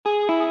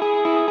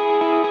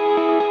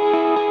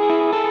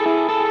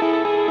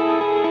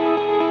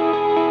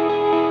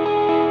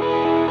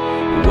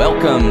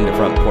Welcome to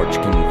Front Porch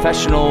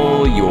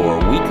Confessional, your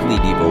weekly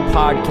Devo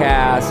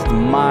podcast.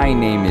 My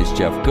name is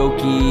Jeff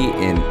Goki,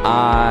 and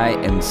I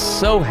am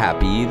so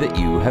happy that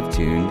you have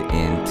tuned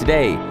in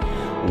today.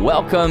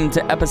 Welcome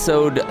to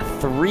episode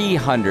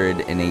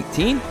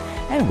 318,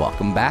 and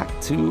welcome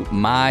back to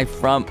my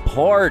front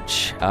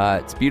porch.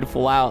 It's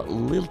beautiful out, a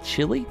little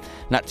chilly,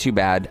 not too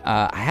bad.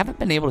 I haven't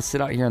been able to sit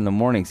out here in the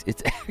mornings.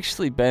 It's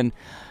actually been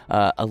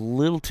a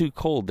little too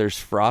cold. There's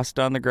frost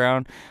on the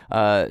ground,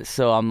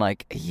 so I'm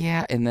like,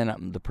 yeah, and then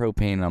the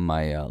propane on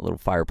my little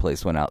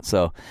fireplace went out,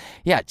 so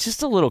yeah,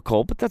 just a little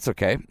cold, but that's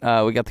okay.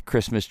 We got the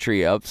Christmas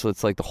tree up, so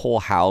it's like the whole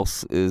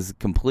house is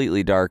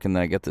completely dark, and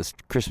then I get this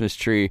Christmas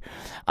tree.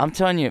 I'm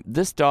telling you,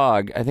 this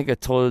dog, I think I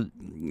told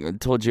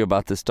you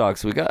about this dog.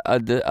 So we got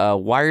a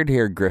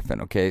wired-haired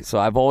Griffin, okay? So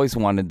I've always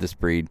wanted this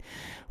breed.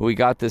 We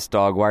got this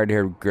dog,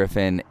 wired-haired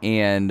Griffin,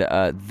 and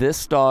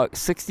this dog,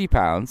 60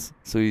 pounds,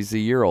 so he's a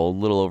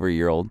little over a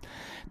year old.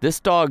 This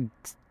dog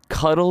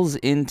cuddles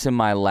into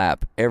my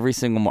lap every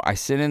single morning. I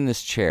sit in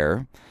this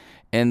chair,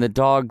 and the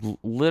dog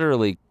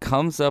literally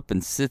comes up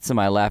and sits in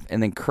my lap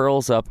and then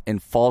curls up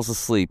and falls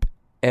asleep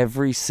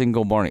every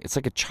single morning. It's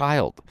like a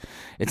child.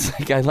 It's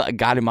like I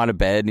got him out of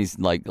bed, and he's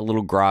like a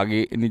little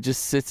groggy, and he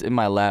just sits in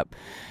my lap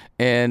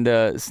and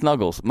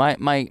snuggles.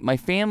 My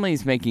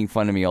family's making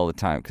fun of me all the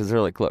time because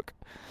they're like, look,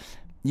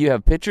 you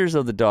have pictures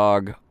of the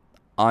dog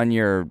on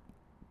your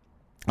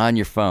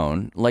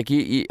phone, like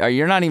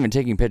you're not even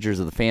taking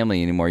pictures of the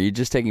family anymore. You're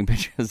just taking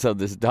pictures of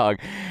this dog,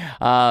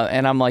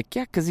 and I'm like,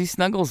 yeah, because he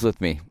snuggles with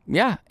me.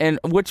 Yeah, and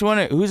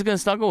who's gonna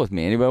snuggle with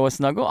me? Anybody want to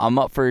snuggle? I'm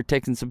up for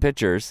taking some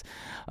pictures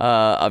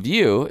of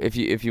you if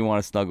you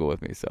want to snuggle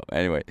with me. So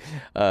anyway,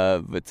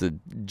 it's a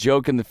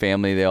joke in the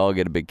family. They all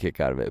get a big kick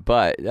out of it.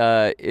 But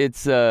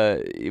it's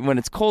when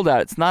it's cold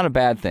out, it's not a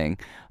bad thing.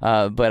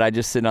 But I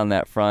just sit on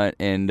that front,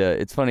 and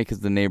it's funny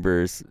because the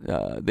neighbors,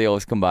 they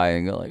always come by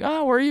and go like,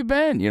 oh, where you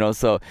been?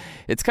 So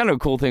it's kind of a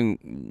cool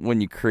thing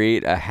when you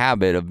create a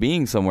habit of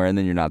being somewhere and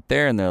then you're not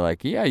there, and they're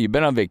like, yeah, you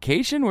been on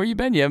vacation? Where you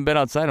been? You haven't been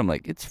outside? I'm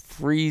like, it's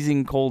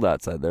freezing cold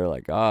outside. They're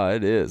like, oh,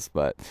 it is.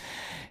 But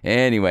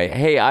anyway,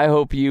 hey, I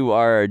hope you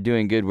are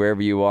doing good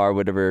wherever you are,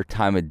 whatever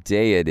time of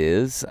day it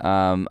is.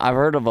 I've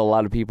heard of a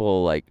lot of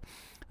people, like,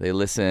 they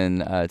listen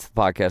to the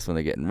podcast when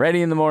they're getting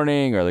ready in the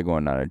morning, or they're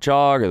going on a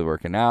jog, or they're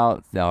working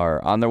out,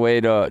 or on their way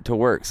to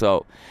work.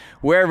 So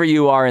wherever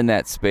you are in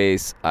that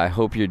space, I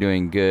hope you're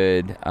doing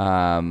good.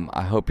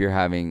 I hope you're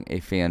having a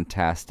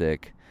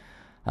fantastic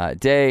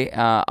day.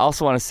 I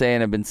also want to say,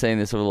 and I've been saying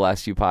this over the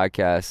last few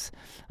podcasts,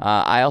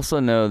 I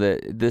also know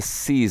that this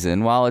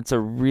season, while it's a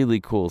really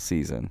cool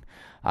season,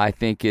 I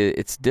think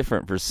it's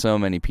different for so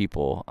many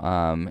people.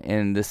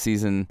 And this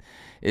season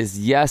is,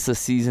 yes, a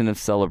season of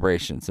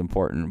celebration. It's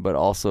important, but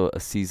also a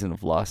season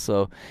of loss.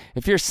 So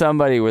if you're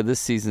somebody where this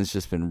season's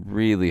just been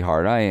really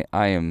hard,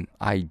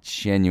 I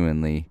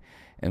genuinely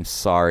am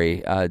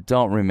sorry.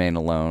 Don't remain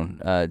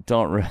alone.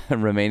 Don't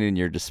remain in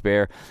your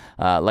despair.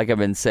 Like I've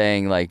been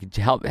saying, like,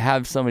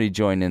 have somebody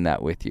join in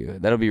that with you.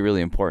 That'll be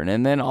really important.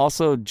 And then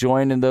also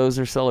join in those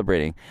who are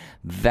celebrating.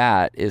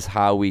 That is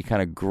how we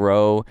kind of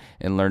grow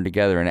and learn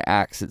together. In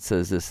Acts, it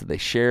says this: they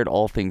shared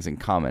all things in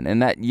common.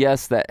 And that,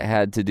 yes, that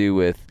had to do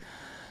with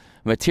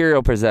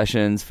material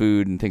possessions,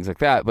 food, and things like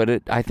that.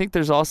 But I think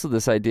there's also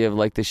this idea of,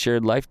 like, they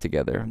shared life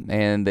together,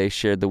 and they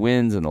shared the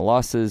wins and the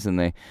losses, and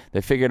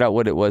they figured out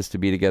what it was to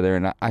be together.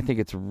 And I think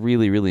it's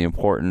really, really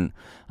important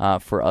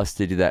for us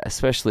to do that,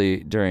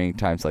 especially during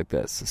times like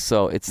this.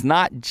 So it's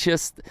not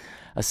just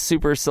a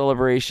super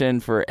celebration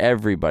for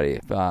everybody.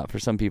 For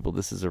some people,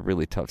 this is a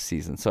really tough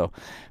season. So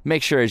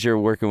make sure, as you're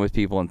working with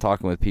people and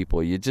talking with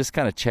people, you just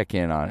kind of check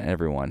in on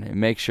everyone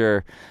and make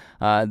sure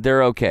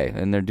they're okay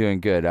and they're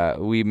doing good.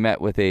 We met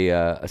with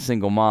a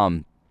single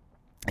mom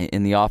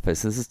in the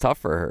office. This is tough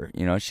for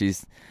her.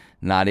 She's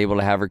not able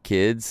to have her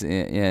kids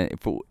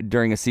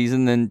during a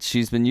season. Then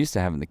she's been used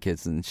to having the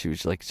kids, and she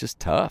was like, it's just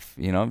tough.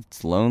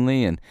 It's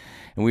lonely, and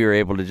we were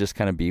able to just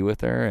kind of be with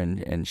her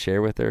and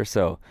share with her.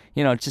 So,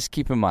 just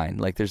keep in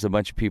mind, like, there's a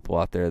bunch of people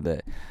out there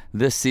that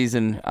this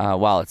season,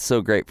 while it's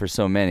so great for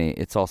so many,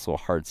 it's also a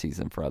hard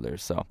season for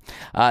others. So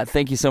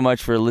thank you so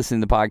much for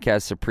listening to the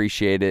podcast.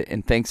 Appreciate it.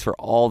 And thanks for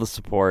all the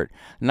support,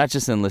 not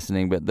just in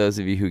listening, but those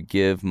of you who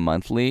give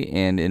monthly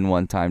and in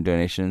one-time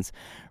donations.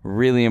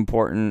 Really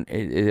important.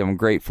 I'm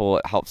grateful.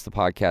 It helps the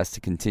podcast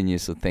to continue.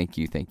 So thank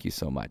you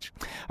so much.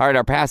 All right,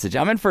 our passage.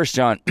 I'm in 1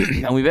 John,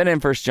 and we've been in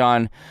 1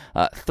 John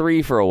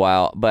 3 for a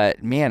while.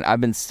 But man,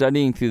 I've been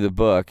studying through the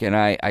book, and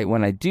I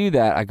when I do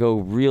that, I go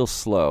real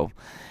slow.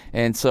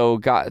 And so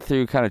got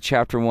through kind of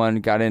chapter 1,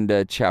 got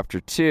into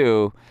chapter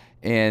 2,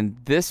 and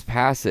this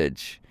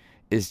passage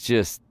is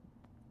just,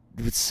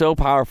 it's so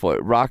powerful.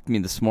 It rocked me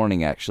this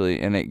morning, actually,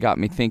 and it got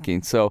me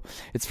thinking. So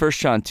it's 1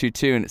 John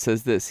 2:2, and it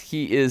says this: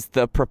 He is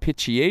the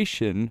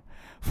propitiation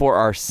for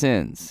our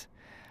sins,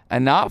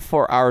 and not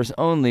for ours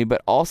only,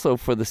 but also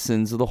for the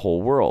sins of the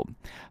whole world.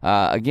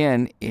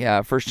 Again,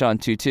 1 John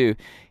 2:2,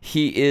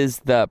 He is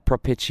the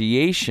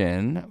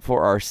propitiation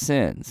for our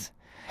sins,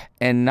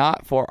 and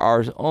not for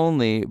ours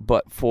only,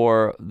 but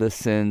for the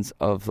sins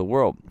of the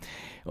world.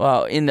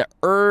 well, in the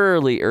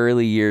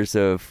early years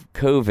of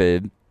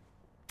COVID,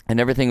 and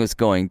everything was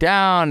going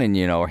down, and,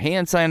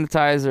 hand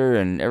sanitizer,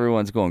 and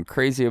everyone's going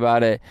crazy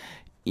about it.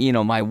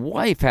 My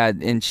wife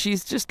and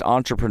she's just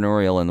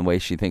entrepreneurial in the way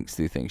she thinks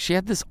through things. She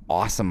had this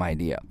awesome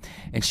idea.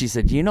 And she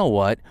said, you know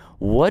what?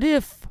 What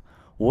if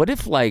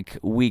like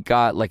we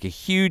got like a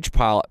huge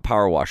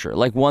power washer,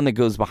 like one that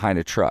goes behind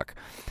a truck,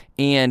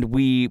 and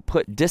we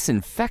put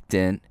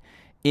disinfectant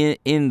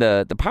in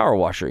the power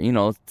washer,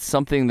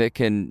 something that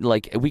can,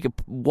 like, we could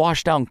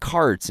wash down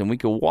carts, and we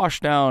could wash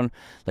down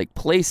like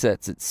play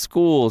sets at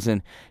schools.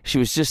 And she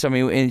was just,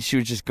 and she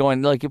was just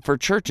going, like, for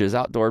churches,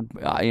 outdoor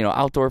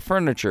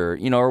furniture,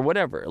 or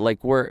whatever,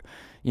 like whatever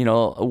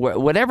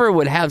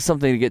would have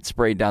something to get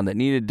sprayed down that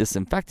needed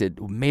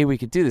disinfected. Maybe we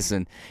could do this.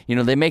 And,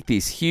 they make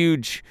these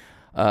huge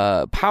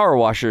power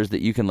washers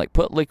that you can like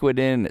put liquid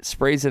in, it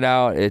sprays it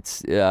out.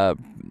 It's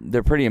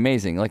they're pretty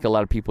amazing. Like, a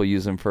lot of people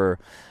use them for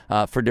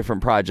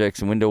different projects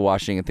and window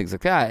washing and things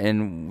like that.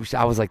 And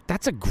I was like,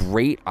 that's a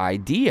great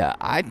idea.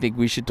 I think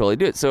we should totally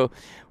do it. So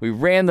we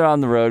ran there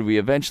on the road. We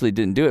eventually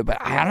didn't do it, but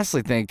I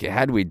honestly think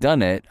had we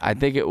done it, I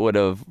think it would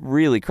have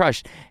really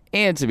crushed.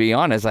 And to be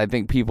honest, I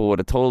think people would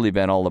have totally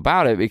been all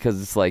about it,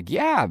 because it's like,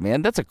 yeah,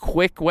 man, that's a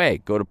quick way.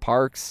 Go to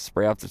parks,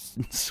 spray off the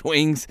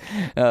swings,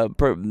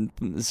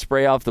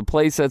 spray off the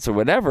play sets or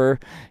whatever,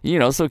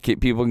 so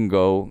people can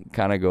go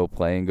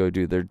play and go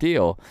do their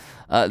deal.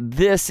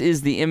 This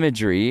is the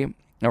imagery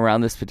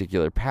around this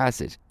particular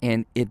passage,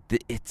 and it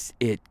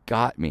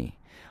got me.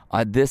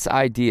 This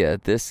idea,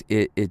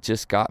 it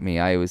just got me.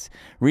 I was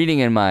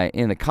reading in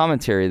the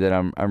commentary that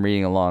I'm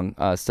reading along,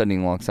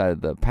 studying alongside of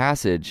the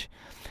passage.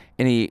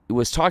 And he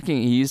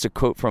used a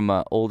quote from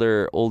an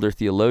older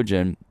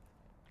theologian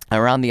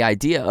around the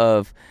idea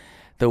of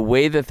the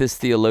way that this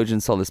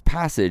theologian saw this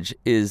passage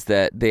is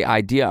that the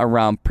idea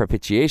around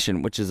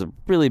propitiation, which is a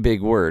really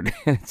big word.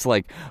 It's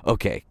like,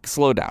 okay,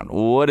 slow down.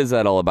 What is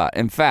that all about?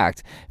 In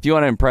fact, if you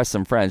want to impress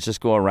some friends,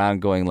 just go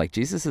around going like,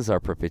 Jesus is our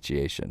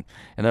propitiation.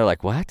 And they're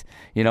like, what?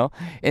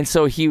 And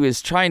so he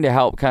was trying to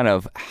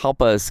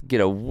help us get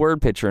a word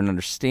picture and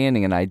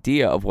understanding, an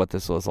idea of what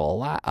this was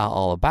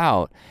all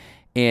about.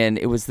 And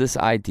it was this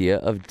idea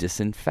of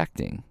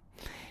disinfecting.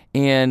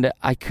 And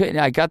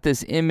I got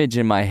this image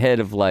in my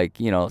head of like,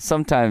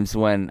 sometimes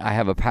when I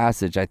have a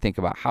passage, I think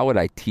about how would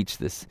I teach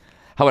this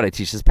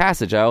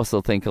passage? I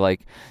also think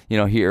like,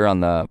 here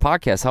on the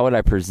podcast, how would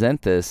I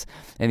present this?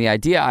 And the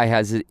idea I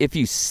have is if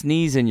you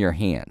sneeze in your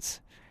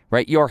hands,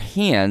 right? Your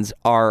hands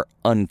are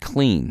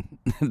unclean.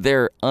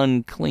 They're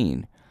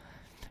unclean.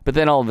 But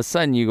then all of a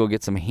sudden you go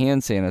get some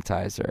hand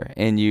sanitizer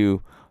and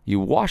you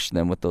wash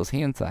them with those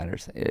hand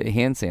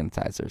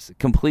sanitizers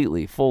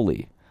completely,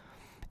 fully.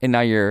 And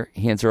now your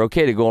hands are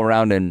okay to go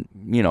around and,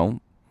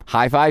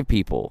 high five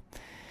people.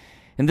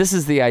 And this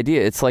is the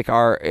idea. It's like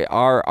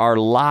our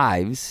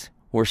lives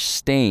were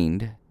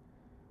stained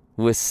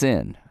with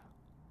sin,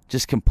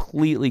 just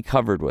completely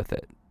covered with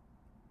it.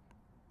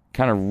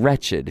 Kind of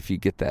wretched, if you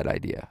get that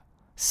idea.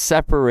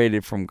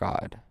 Separated from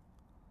God.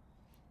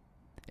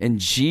 And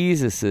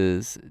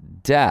Jesus's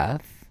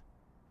death,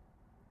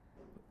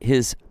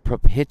 his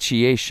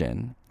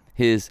propitiation,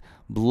 his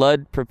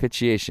blood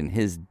propitiation,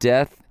 his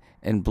death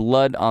and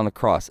blood on the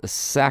cross, a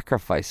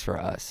sacrifice for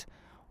us,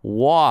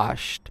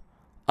 washed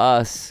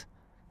us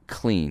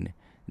clean,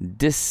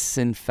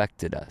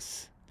 disinfected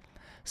us,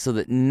 so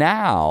that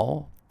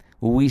now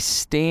we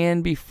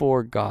stand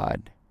before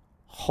God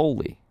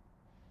holy,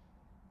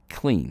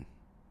 clean,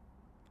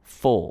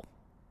 full,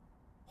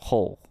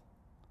 whole.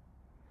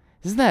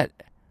 Isn't that?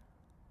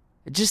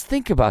 Just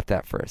think about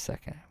that for a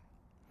second.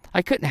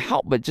 I couldn't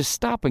help but just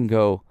stop and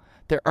go,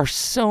 there are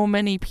so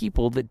many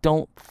people that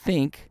don't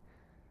think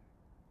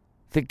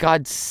that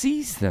God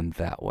sees them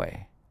that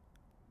way.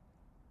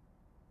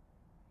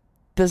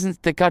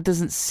 That God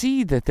doesn't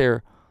see that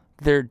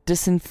they're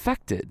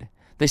disinfected.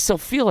 They still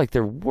feel like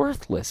they're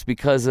worthless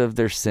because of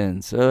their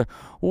sins,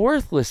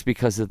 worthless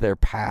because of their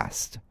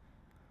past,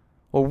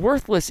 or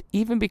worthless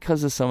even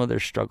because of some of their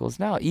struggles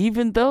now,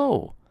 even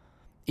though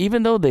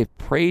they've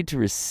prayed to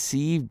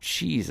receive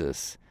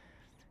Jesus,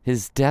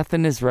 his death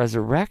and his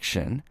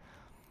resurrection.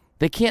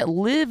 They can't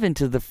live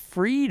into the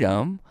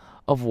freedom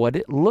of what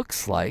it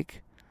looks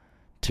like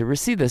to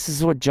receive this. This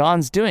is what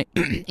John's doing.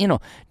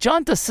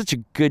 John does such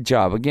a good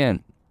job.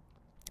 Again,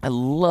 I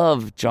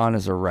love John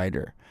as a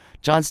writer.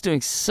 John's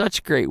doing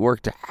such great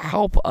work to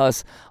help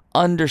us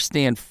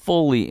understand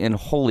fully and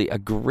wholly a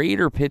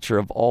greater picture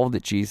of all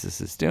that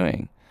Jesus is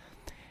doing.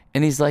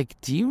 And he's like,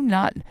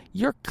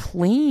 you're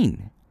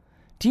clean.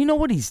 Do you know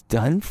what he's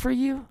done for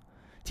you?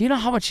 Do you know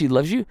how much he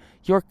loves you?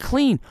 You're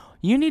clean.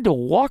 You need to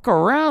walk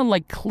around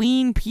like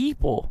clean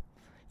people.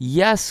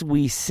 Yes,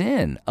 we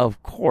sin,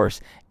 of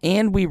course,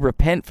 and we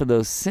repent for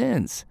those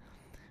sins.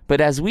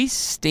 But as we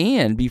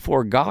stand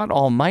before God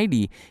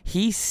Almighty,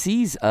 he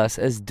sees us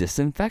as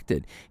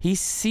disinfected. He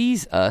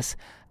sees us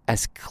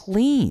as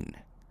clean,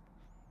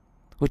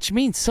 which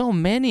means so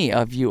many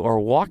of you are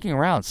walking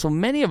around, so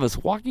many of us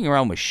walking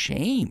around with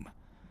shame.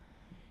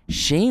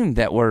 Shame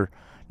that we're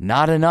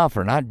not enough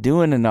or not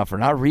doing enough or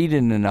not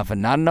reading enough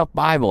and not enough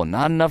Bible,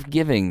 not enough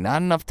giving,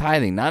 not enough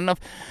tithing, not enough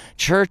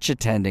church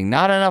attending,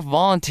 not enough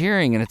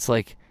volunteering. And it's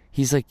like,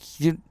 he's like,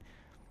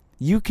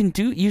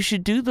 you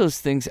should do those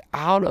things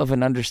out of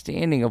an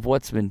understanding of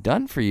what's been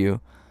done for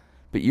you,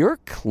 but you're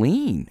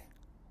clean.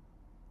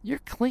 You're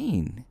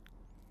clean.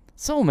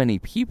 So many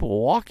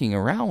people walking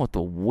around with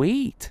the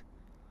weight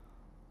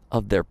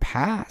of their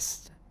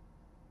past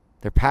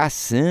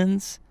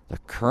sins, their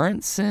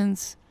current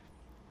sins,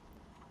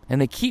 and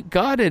they keep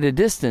God at a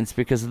distance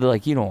because they're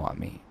like, you don't want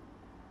me.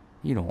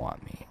 You don't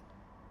want me.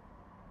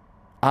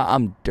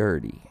 I'm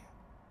dirty.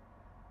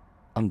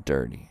 I'm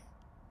dirty.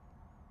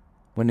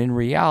 When in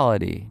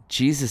reality,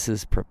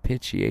 Jesus'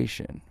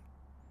 propitiation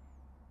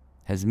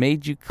has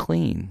made you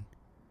clean.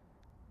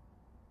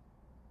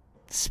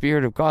 The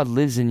Spirit of God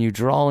lives in you,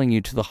 drawing you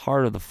to the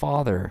heart of the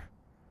Father.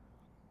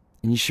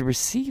 And you should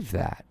receive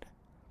that.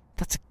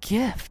 That's a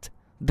gift.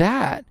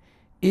 That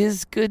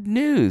is good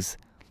news.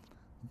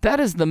 That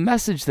is the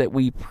message that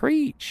we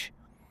preach.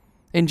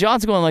 And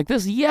John's going like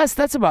this, yes,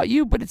 that's about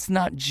you, but it's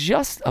not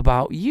just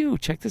about you.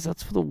 Check this out,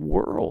 it's for the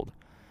world.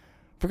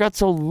 For God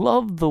so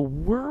loved the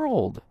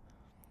world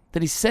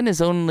that he sent his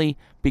only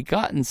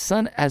begotten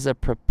Son as a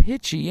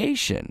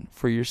propitiation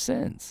for your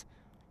sins.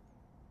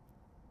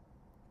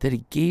 That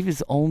he gave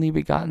his only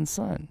begotten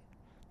Son.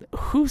 That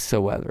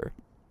whosoever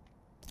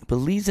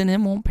believes in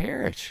him won't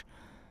perish,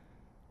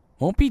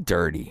 won't be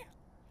dirty,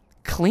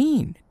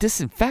 clean,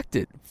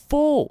 disinfected,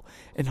 full,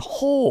 and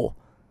whole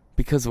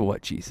because of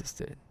what Jesus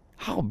did.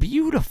 How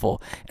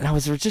beautiful. And I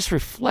was just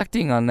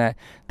reflecting on that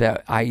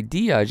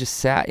idea. I just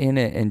sat in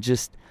it and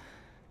just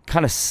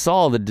kind of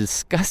saw the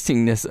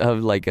disgustingness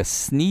of like a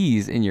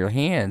sneeze in your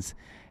hands,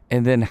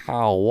 and then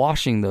how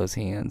washing those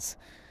hands,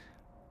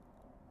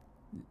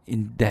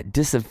 in that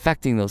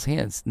disinfecting those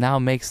hands now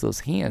makes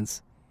those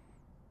hands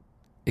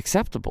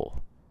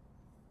acceptable,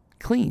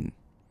 clean.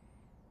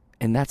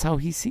 And that's how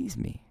he sees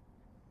me.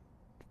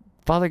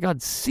 Father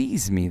God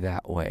sees me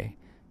that way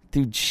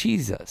through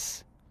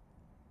Jesus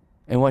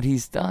and what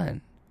he's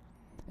done.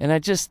 And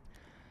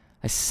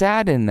I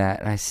sat in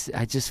that, and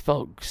I just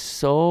felt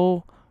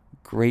so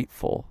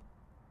grateful.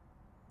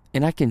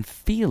 And I can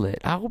feel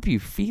it. I hope you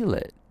feel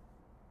it.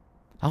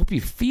 I hope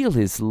you feel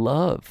his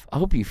love. I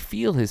hope you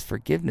feel his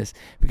forgiveness.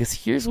 Because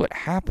here's what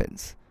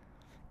happens,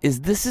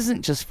 is this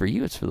isn't just for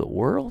you, it's for the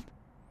world.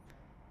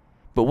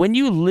 But when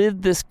you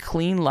live this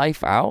clean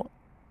life out,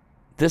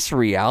 this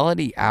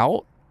reality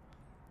out,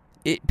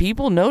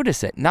 people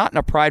notice it, not in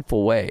a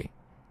prideful way.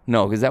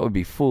 No, because that would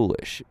be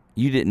foolish.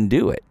 You didn't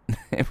do it.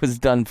 It was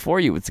done for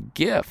you. It's a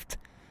gift.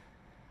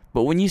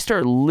 But when you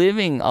start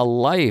living a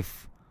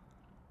life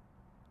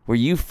where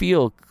you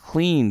feel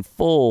clean,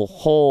 full,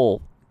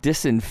 whole,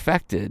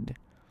 disinfected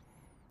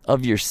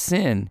of your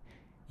sin,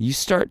 you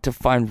start to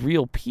find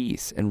real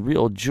peace and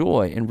real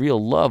joy and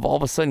real love. All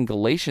of a sudden,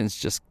 Galatians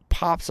just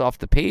pops off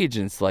the page,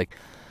 and it's like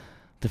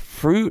the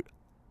fruit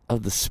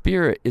of the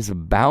Spirit is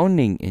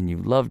abounding in you.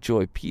 Love,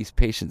 joy, peace,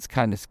 patience,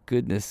 kindness,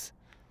 goodness,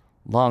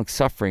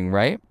 long-suffering,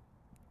 right?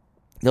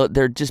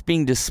 They're just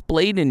being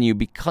displayed in you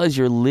because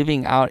you're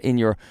living out in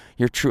your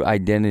true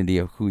identity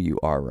of who you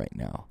are right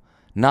now.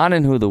 Not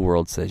in who the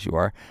world says you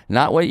are,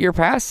 not what your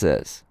past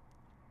says,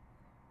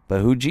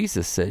 but who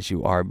Jesus says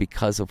you are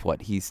because of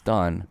what he's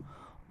done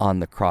on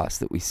the cross,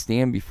 that we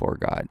stand before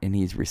God and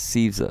he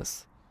receives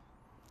us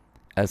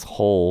as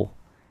whole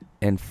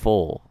and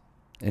full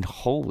and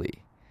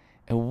holy.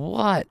 And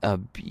what a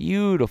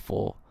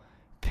beautiful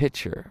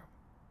picture.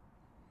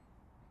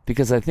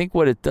 Because I think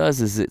what it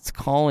does is it's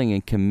calling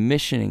and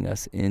commissioning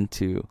us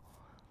into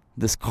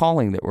this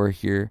calling that we're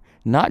here,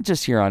 not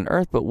just here on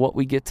earth, but what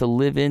we get to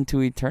live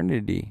into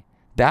eternity.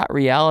 That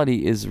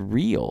reality is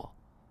real.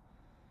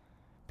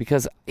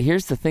 Because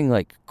here's the thing,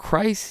 like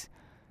Christ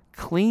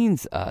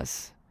cleans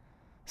us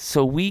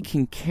so we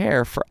can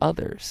care for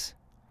others.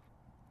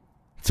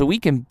 So we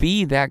can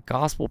be that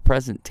gospel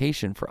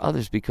presentation for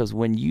others, because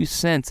when you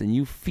sense and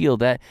you feel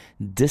that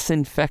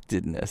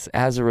disinfectedness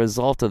as a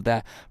result of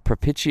that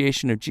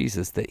propitiation of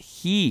Jesus, that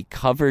he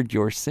covered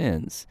your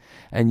sins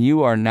and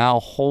you are now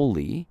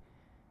holy,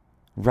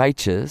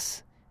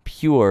 righteous,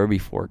 pure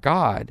before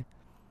God,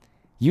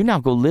 you now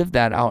go live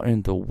that out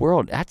in the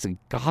world. That's a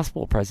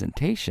gospel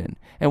presentation.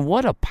 And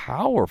what a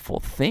powerful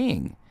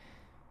thing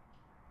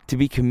to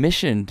be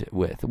commissioned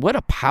with. What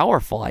a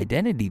powerful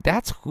identity.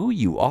 That's who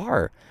you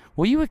are.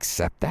 Will you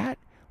accept that?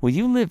 Will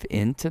you live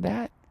into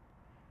that?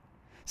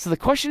 So the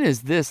question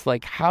is this,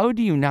 like, how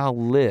do you now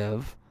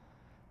live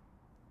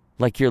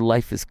like your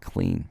life is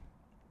clean?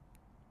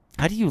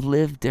 How do you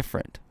live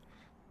different?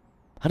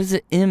 How does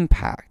it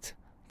impact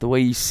the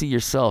way you see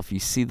yourself, you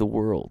see the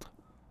world?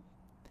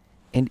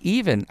 And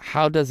even,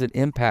 how does it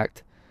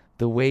impact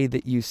the way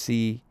that you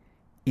see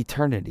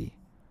eternity?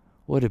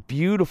 What a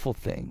beautiful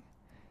thing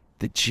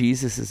that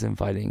Jesus is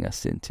inviting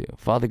us into.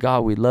 Father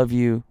God, we love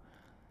you.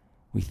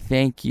 We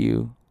thank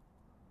you.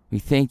 We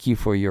thank you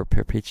for your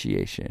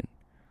propitiation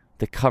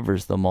that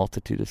covers the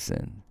multitude of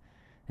sin,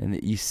 and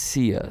that you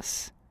see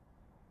us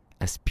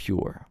as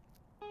pure.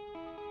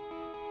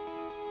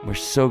 We're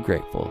so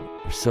grateful.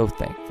 We're so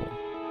thankful.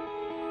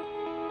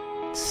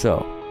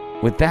 So,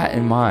 with that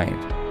in mind,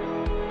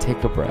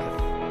 take a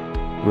breath,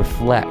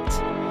 reflect,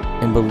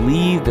 and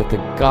believe that the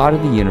God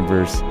of the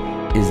universe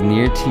is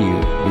near to you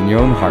in your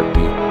own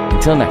heartbeat.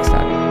 Until next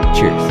time,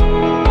 cheers.